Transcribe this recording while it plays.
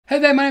Hey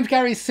there, my name's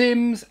Gary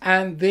Sims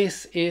and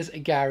this is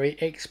Gary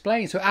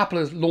Explains. So Apple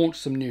has launched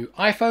some new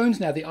iPhones.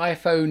 Now the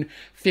iPhone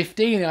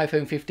 15 and the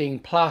iPhone 15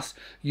 Plus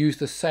use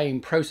the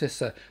same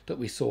processor that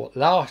we saw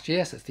last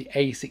year. So it's the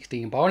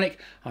A16 Bionic.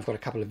 I've got a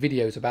couple of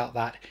videos about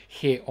that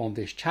here on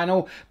this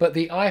channel. But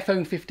the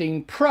iPhone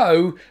 15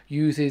 Pro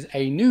uses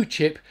a new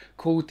chip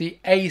called the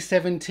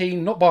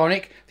A17, not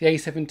Bionic, the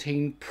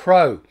A17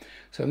 Pro.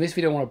 So in this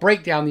video I want to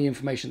break down the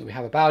information that we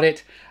have about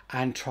it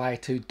and try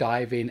to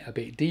dive in a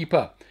bit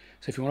deeper.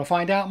 So if you want to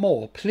find out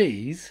more,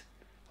 please,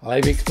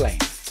 let me explain.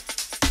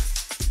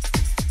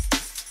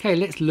 Okay,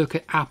 let's look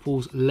at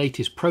Apple's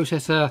latest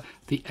processor,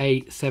 the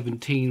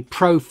A17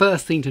 Pro.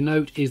 First thing to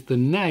note is the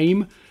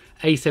name.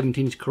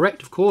 A17 is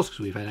correct, of course,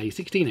 because we've had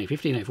A16,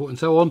 A15, A14 and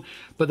so on,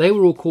 but they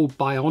were all called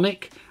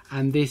Bionic,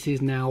 and this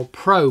is now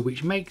Pro,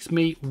 which makes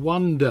me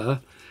wonder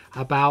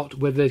about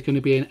whether there's going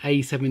to be an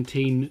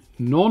A17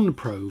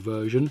 non-Pro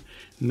version,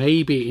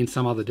 maybe in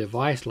some other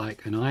device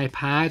like an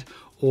iPad,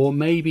 or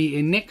maybe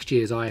in next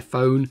year's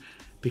iPhone,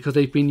 because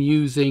they've been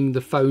using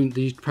these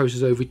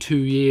processors over 2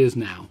 years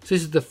now. So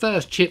this is the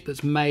first chip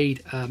that's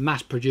made,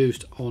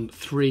 mass-produced on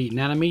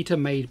 3nm,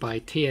 made by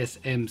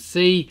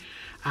TSMC,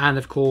 and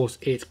of course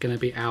it's going to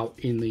be out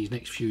in these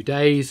next few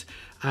days.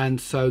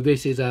 And so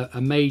this is a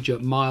major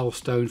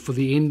milestone for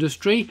the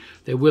industry.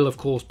 There will of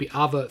course be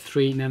other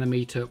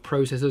 3nm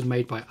processors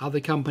made by other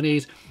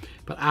companies,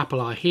 but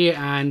Apple are here,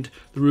 and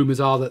the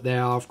rumors are that they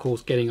are of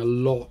course getting a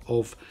lot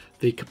of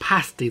the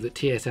capacity that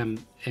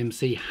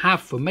TSMC have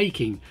for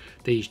making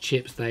these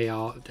chips.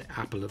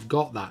 Apple have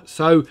got that.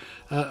 So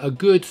a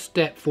good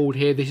step forward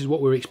here. This is what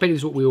we're expecting,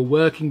 this is what we were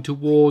working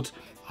towards.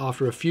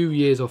 After a few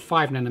years of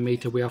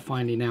 5nm, we are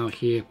finally now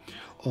here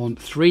on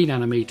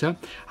 3nm.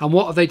 And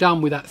what have they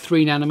done with that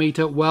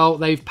 3nm? Well,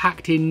 they've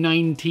packed in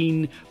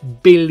 19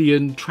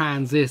 billion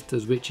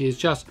transistors, which is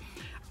just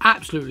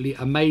absolutely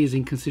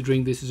amazing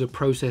considering this is a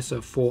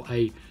processor for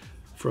a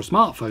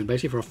smartphone,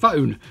 basically for a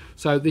phone.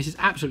 So this is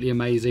absolutely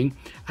amazing.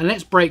 And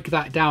let's break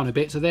that down a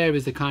bit. So there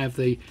is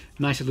the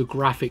nice little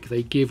graphic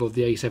they give of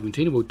the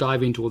A17. We'll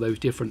dive into all those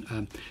different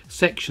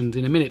sections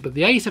in a minute. But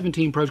the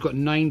A17 Pro's got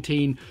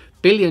 19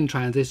 billion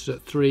transistors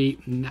at 3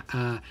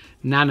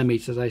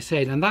 nanometers, as I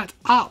said, and that's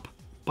up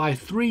by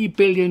 3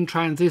 billion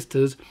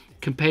transistors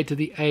compared to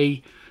the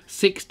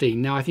A16.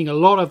 Now I think a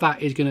lot of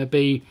that is going to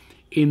be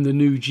in the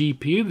new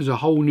GPU. There's a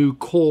whole new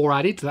core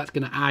added, so that's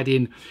going to add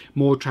in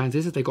more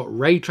transistors. They've got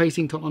ray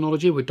tracing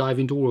technology. We'll dive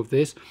into all of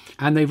this,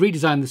 and they've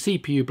redesigned the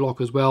CPU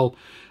block as well,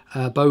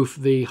 both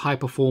the high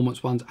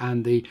performance ones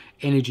and the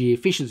energy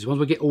efficiency ones.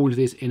 We'll get all of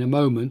this in a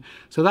moment,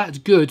 so that's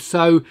good.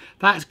 So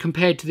that's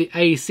compared to the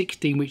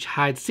A16, which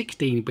had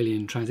 16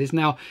 billion transistors.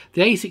 Now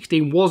the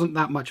A16 wasn't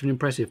that much of an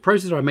impressive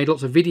processor. I made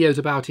lots of videos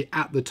about it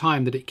at the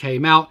time that it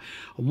came out,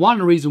 and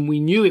one reason we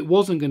knew it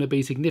wasn't going to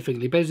be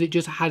significantly better is it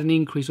just had an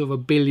increase of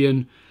 1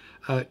 billion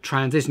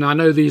transistors. Now I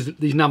know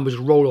these numbers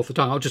roll off the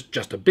tongue,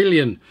 just 1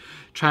 billion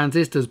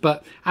transistors,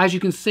 but as you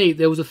can see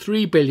there was a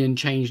 3 billion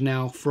change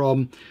now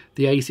from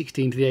the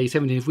A16 to the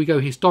A17. If we go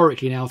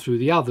historically now through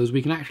the others,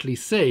 we can actually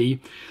see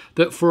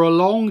that for a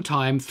long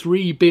time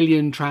 3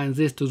 billion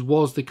transistors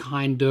was the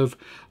kind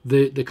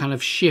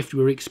of shift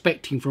we were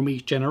expecting from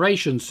each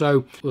generation.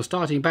 So we're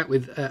starting back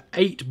with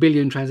 8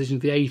 billion transistors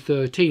to the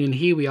A13, and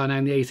here we are now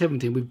in the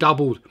A17. We've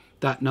doubled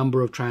that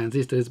number of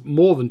transistors,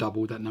 more than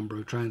doubled that number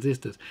of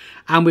transistors,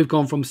 and we've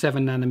gone from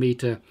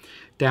 7nm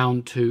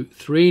down to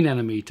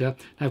 3nm.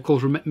 Now of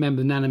course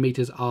remember,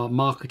 nanometers are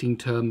marketing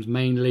terms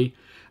mainly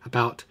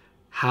about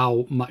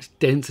how much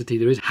density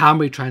there is, how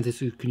many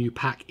transistors can you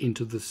pack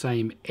into the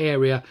same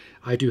area.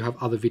 I do have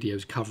other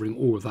videos covering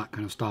all of that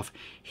kind of stuff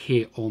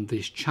here on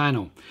this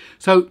channel.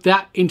 So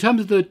that in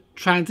terms of the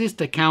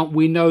transistor count,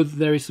 we know that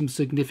there is some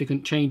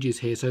significant changes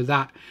here, so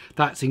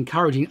that's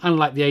encouraging,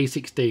 unlike the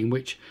A16,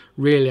 which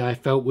really I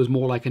felt was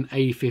more like an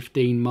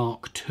A15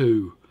 Mark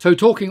II. So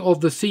talking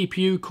of the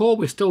CPU core,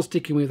 we're still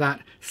sticking with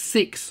that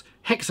 6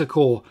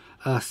 hexa-core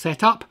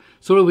setup.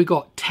 So we've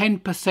got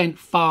 10%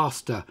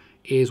 faster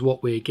is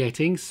what we're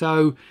getting.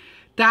 So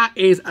that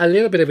is a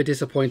little bit of a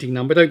disappointing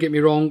number. Don't get me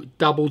wrong,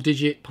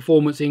 double-digit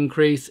performance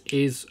increase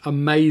is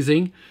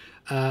amazing.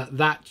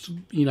 That's,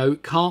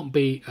 can't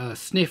be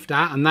sniffed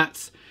at, and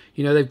that's,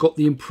 they've got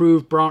the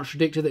improved branch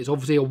predictor. That's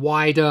obviously a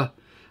wider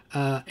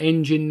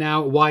engine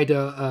now, a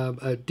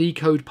wider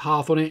decode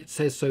path on it. It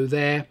says so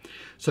there.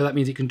 So that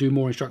means it can do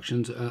more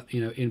instructions,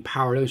 in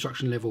parallel,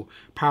 instruction level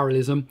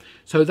parallelism.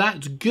 So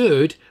that's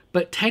good,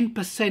 but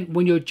 10%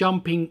 when you're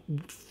jumping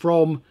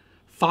from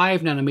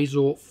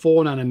 5nm or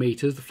 4nm,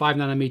 the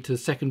 5nm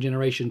second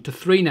generation, to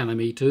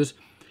 3nm,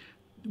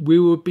 we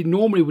would be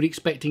normally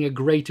expecting a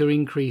greater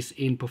increase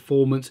in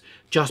performance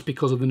just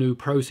because of the new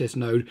process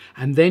node.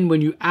 And then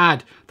when you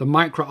add the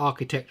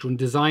microarchitecture and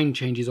design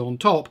changes on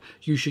top,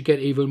 you should get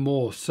even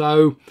more.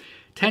 So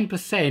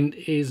 10%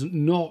 is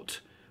not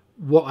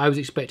what I was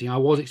expecting. I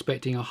was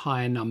expecting a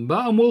higher number,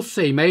 and we'll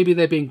see. Maybe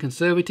they're being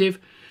conservative.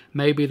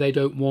 Maybe they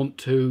don't want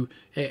to,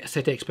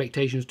 set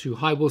expectations too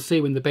high. We'll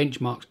see when the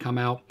benchmarks come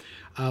out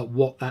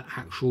what that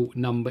actual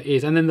number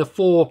is. And then the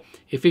 4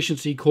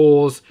 efficiency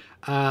cores,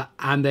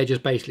 and they're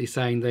just basically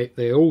saying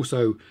they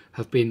also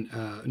have been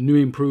new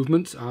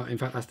improvements. In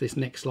fact, that's this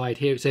next slide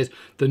here. It says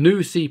the new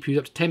CPU is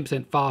up to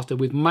 10% faster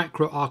with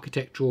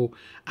micro-architectural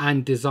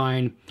and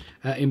design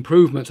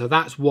improvements. So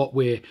that's what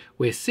we're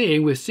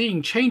seeing. We're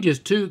seeing changes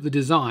to the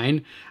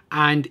design,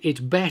 and it's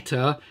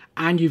better,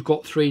 and you've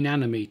got 3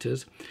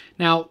 nanometers.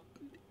 Now,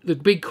 the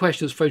big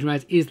question that's floating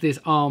around is this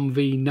ARM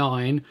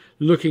v9?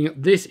 Looking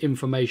at this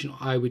information,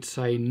 I would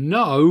say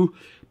no,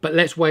 but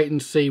let's wait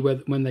and see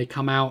when they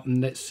come out,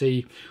 and let's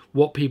see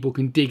what people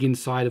can dig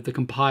inside of the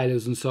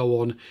compilers and so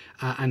on,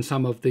 and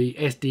some of the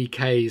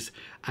SDKs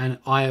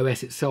and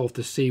iOS itself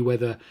to see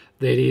whether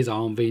it is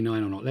ARM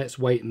v9 or not. Let's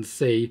wait and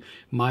see.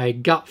 My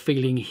gut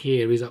feeling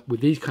here is that with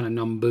these kind of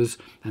numbers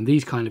and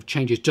these kind of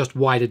changes, just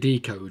wider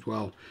decode.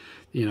 Well,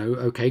 you know,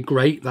 okay,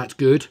 great, that's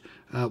good.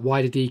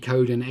 Wider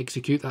decode and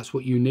execute, that's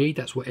what you need.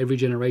 That's what every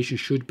generation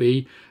should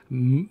be,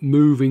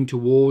 moving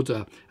towards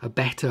a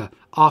better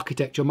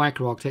architecture,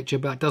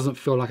 microarchitecture, but that doesn't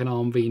feel like an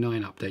ARM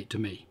v9 update to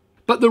me.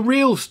 But the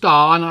real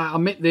star, and I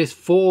admit this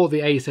for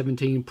the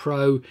A17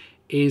 Pro,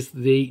 is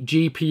the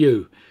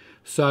GPU.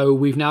 So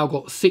we've now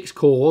got 6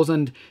 cores,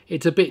 and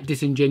it's a bit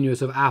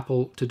disingenuous of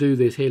Apple to do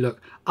this here. Look,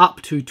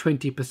 up to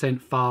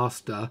 20%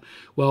 faster.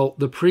 Well,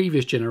 the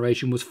previous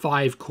generation was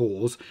 5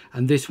 cores,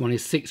 and this one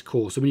is 6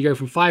 cores. So when you go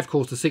from 5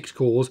 cores to 6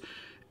 cores,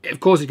 of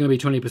course it's going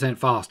to be 20%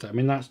 faster. I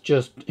mean, that's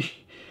just, you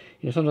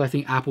know, sometimes I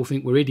think Apple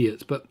think we're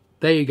idiots, but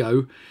there you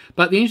go.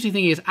 But the interesting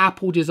thing is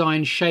Apple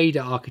designed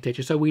shader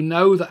architecture. So we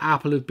know that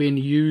Apple has been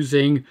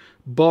using,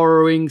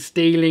 borrowing,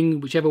 stealing,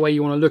 whichever way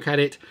you want to look at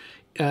it,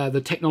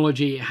 the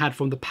technology it had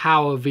from the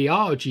Power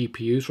VR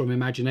GPUs from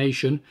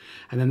Imagination,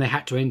 and then they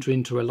had to enter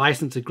into a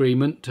license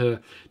agreement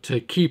to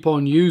keep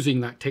on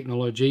using that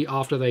technology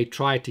after they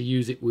tried to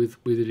use it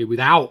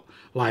without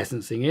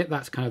licensing it.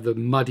 That's kind of the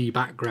muddy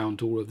background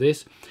to all of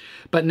this.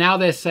 But now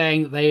they're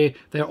saying they're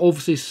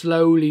obviously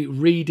slowly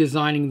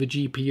redesigning the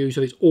GPU,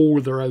 so it's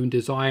all their own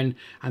design,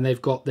 and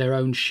they've got their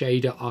own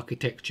shader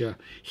architecture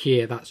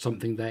here. That's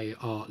something they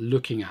are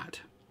looking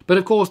at. But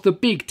of course, the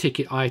big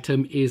ticket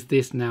item is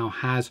this now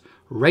has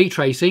ray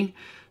tracing.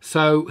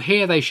 So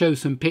here they show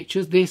some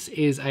pictures. This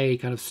is a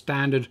kind of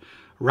standard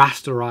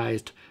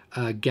rasterized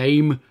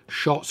game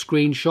shot,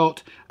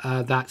 screenshot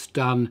that's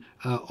done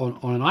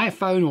on an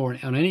iPhone or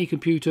on any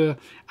computer.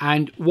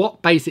 And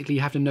what basically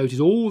you have to notice,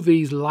 all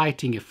these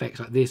lighting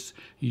effects like this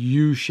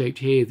U-shaped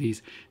here,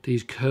 these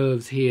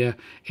curves here,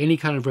 any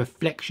kind of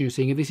reflection you're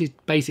seeing, this is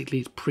basically,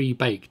 it's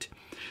pre-baked.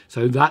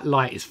 So that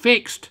light is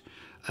fixed.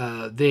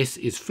 This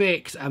is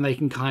fixed, and they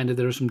can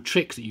there are some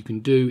tricks that you can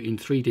do in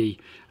 3D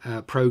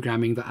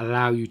programming that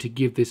allow you to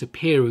give this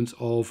appearance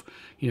of,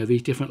 you know,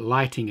 these different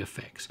lighting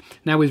effects.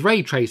 Now with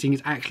ray tracing,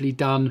 it's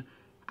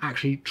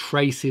actually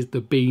traces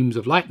the beams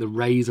of light, the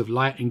rays of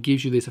light, and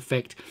gives you this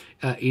effect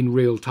in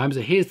real time.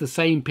 So here's the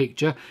same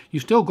picture.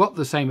 You've still got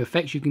the same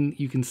effects. You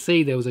can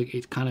see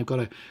it's kind of got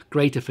a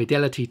greater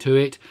fidelity to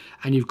it,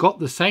 and you've got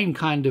the same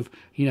kind of,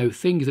 you know,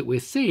 things that we're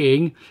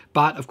seeing,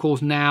 but of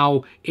course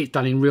now it's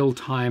done in real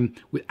time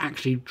with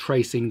actually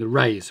tracing the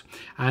rays.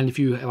 And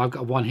I've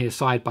got one here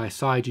side by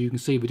side, you can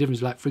see the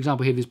difference. Like for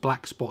example, here, this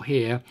black spot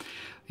here,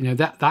 you know,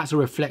 that's a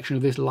reflection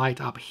of this light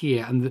up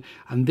here,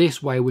 and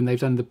this way, when they've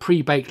done the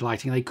pre-baked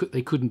lighting,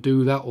 they couldn't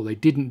do that, or they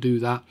didn't do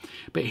that,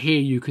 but here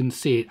you can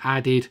see it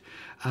added,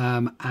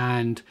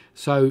 and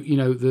so, you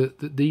know,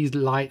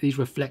 these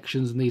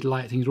reflections and these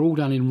light things are all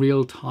done in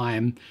real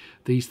time.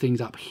 These things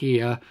up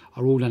here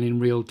are all done in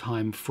real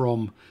time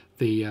from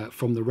the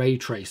ray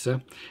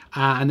tracer,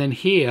 and then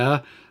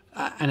here,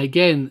 and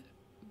again,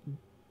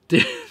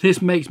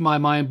 this makes my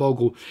mind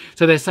boggle.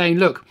 So they're saying,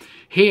 look,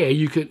 here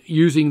you could,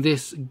 using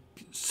this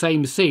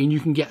same scene, you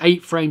can get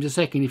 8 frames a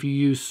second if you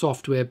use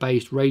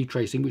software-based ray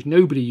tracing, which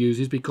nobody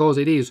uses because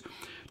it is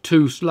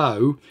too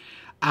slow.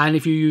 And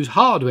if you use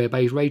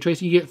hardware-based ray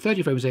tracing, you get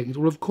 30 frames a second.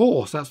 Well, of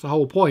course, that's the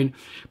whole point.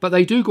 But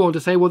they do go on to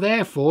say, well,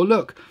 therefore,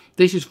 look,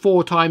 this is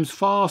 4 times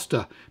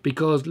faster,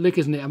 because, look,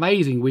 isn't it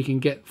amazing? We can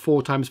get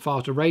 4 times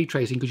faster ray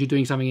tracing because you're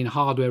doing something in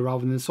hardware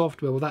rather than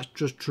software. Well, that's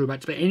just true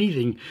about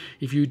anything.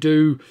 If you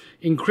do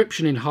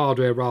encryption in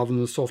hardware rather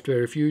than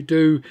software, if you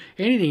do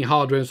anything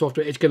hardware and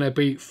software, it's going to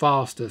be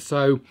faster.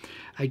 So,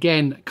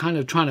 again, kind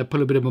of trying to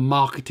put a bit of a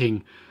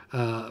marketing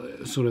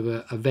sort of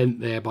a event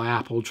there by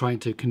Apple, trying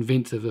to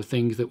convince of the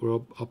things that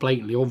are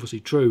blatantly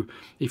obviously true.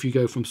 If you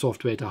go from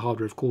software to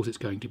hardware, of course it's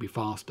going to be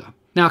faster.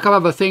 Now, a couple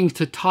of other things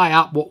to tie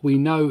up what we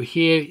know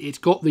here. It's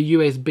got the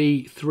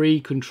USB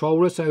 3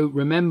 controller. So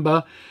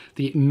remember,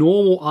 the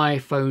normal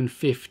iPhone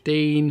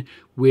 15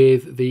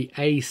 with the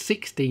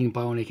A16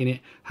 Bionic in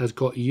it has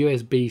got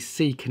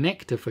USB-C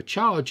connector for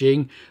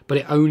charging, but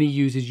it only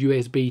uses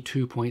USB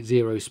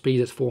 2.0 speed.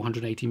 That's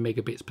 480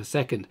 megabits per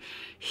second.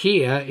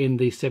 Here in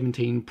the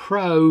 17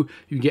 Pro,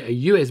 you get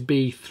a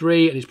USB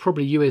 3, and it's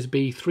probably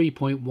USB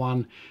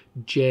 3.1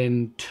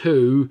 Gen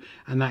 2,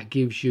 and that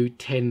gives you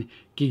 10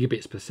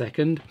 gigabits per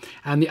second.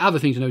 And the other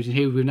thing to note in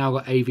here, we've now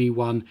got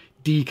AV1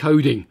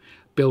 decoding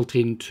built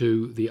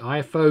into the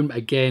iPhone.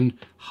 Again,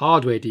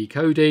 hardware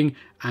decoding,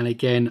 and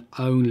again,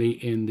 only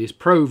in this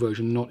Pro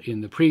version, not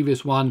in the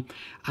previous one.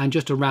 And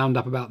just to round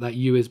up about that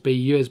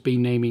USB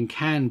naming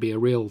can be a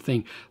real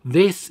thing.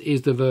 This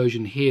is the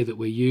version here that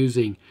we're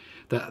using,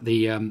 that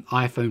the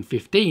iPhone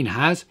 15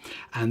 has,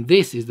 and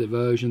this is the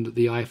version that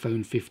the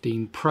iPhone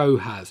 15 Pro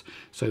has.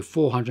 So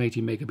 480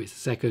 megabits a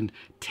second,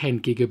 10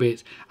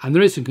 gigabits, and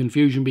there is some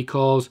confusion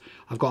because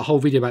I've got a whole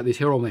video about this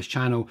here on this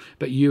channel,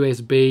 but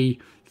USB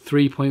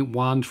 3.1,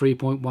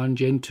 3.1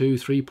 Gen 2,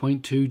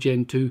 3.2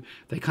 Gen 2,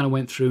 they kind of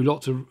went through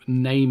lots of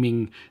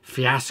naming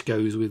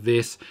fiascos with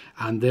this,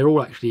 and they're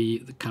all actually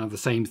kind of the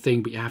same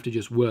thing, but you have to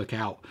just work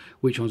out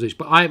which one's which.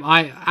 But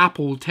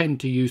Apple tend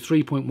to use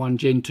 3.1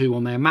 Gen 2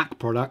 on their Mac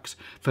products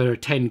for a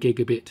 10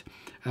 gigabit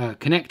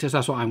connector, so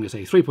that's what I'm going to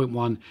say,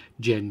 3.1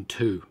 Gen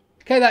 2.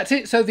 Okay, that's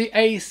it. So the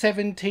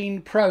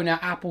A17 Pro. Now,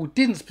 Apple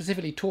didn't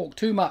specifically talk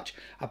too much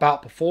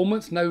about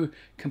performance. No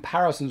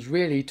comparisons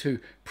really to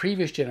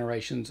previous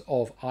generations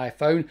of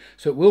iPhone.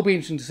 So it will be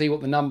interesting to see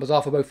what the numbers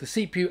are for both the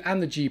CPU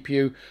and the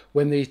GPU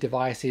when these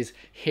devices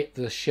hit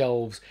the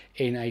shelves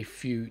in a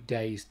few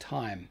days'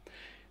 time.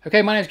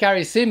 Okay, my name is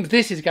Gary Sims.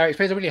 This is Gary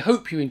Explains. I really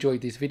hope you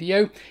enjoyed this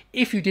video.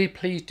 If you did,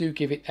 please do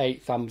give it a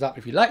thumbs up.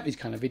 If you like these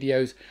kind of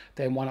videos,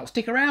 then why not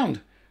stick around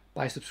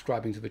by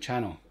subscribing to the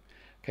channel.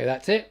 Okay,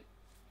 that's it.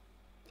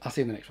 I'll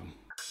see you in the next one.